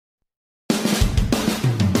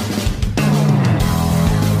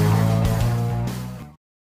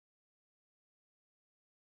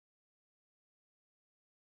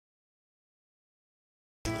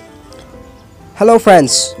Hello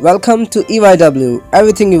friends, welcome to EYW,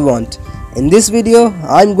 everything you want. In this video,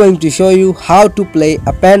 I'm going to show you how to play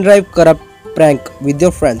a pendrive corrupt prank with your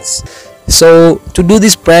friends. So to do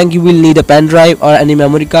this prank, you will need a pendrive or any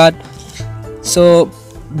memory card. So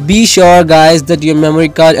be sure guys that your memory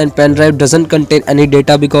card and pendrive doesn't contain any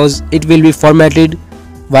data because it will be formatted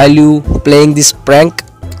while you playing this prank.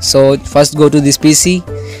 So first go to this PC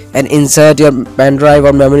and insert your pendrive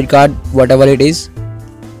or memory card, whatever it is.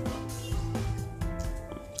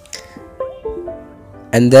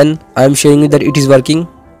 And then I am showing you that it is working.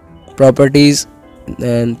 Properties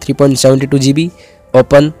and 3.72 GB,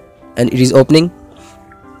 open, and it is opening.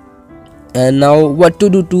 And now what to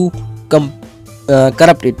do to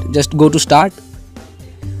corrupt it? Just go to start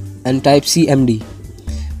and type cmd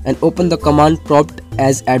and open the command prompt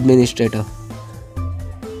as administrator.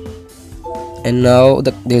 And now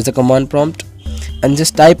there's a command prompt, and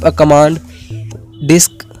just type a command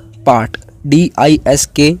diskpart,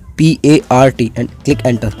 diskpart, and click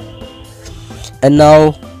enter. And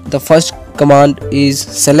now the first command is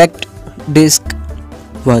select disk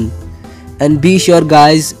 1, and be sure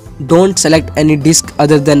guys, don't select any disk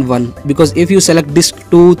other than 1, because if you select disk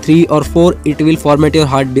 2, 3 or 4, it will format your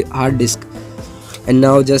hard disk. And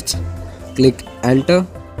now just click enter.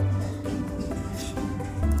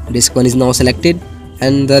 Disk 1 is now selected,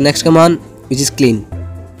 and the next command, which is clean,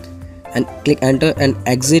 and click enter and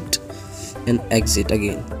exit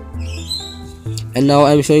again. And now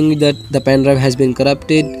I am showing you that the pen drive has been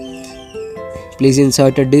corrupted. Please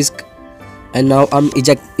insert a disk, and now I'm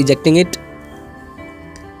ejecting it,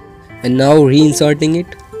 and now reinserting it.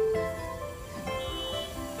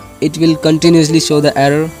 It will continuously show the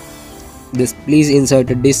error. Please insert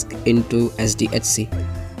a disk into SDHC.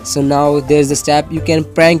 So now there's the step. You can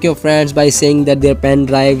prank your friends by saying that their pen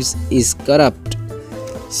drives is corrupt.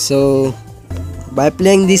 So by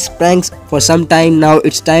playing these pranks for some time, now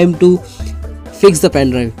it's time to fix the pen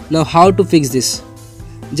drive. Now how to fix this?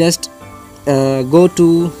 Just go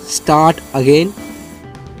to start again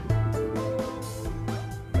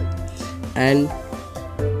and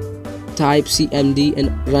type cmd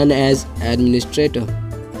and run as administrator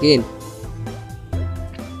again.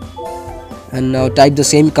 And now type the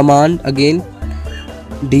same command again,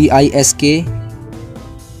 diskpart.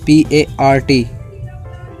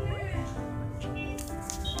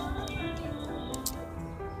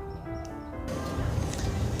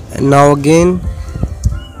 And now again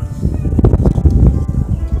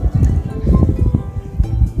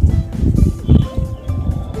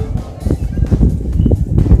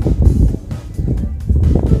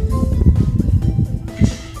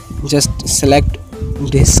just select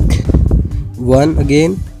disk 1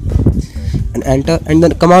 again and enter. And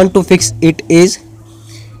the command to fix it is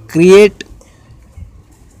create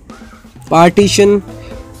partition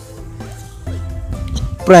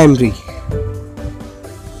primary.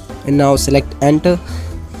 And now select enter,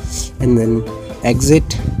 and then exit,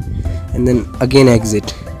 and then again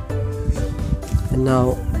exit. And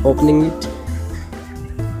now opening it,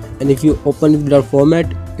 and if you open it without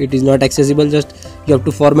format, it is not accessible. Just you have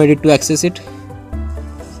to format it to access it.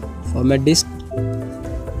 Format disk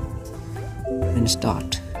and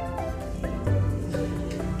start.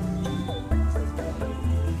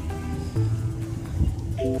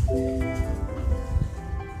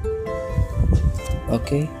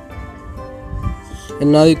 Okay,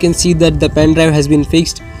 and now you can see that the pen drive has been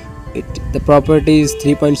fixed. The property is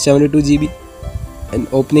 3.72 GB, and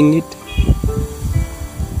opening it,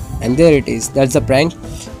 and there it is. That's the prank.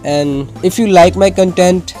 And if you like my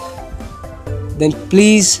content, then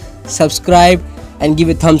please subscribe and give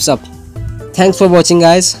a thumbs up. Thanks for watching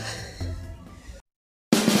guys.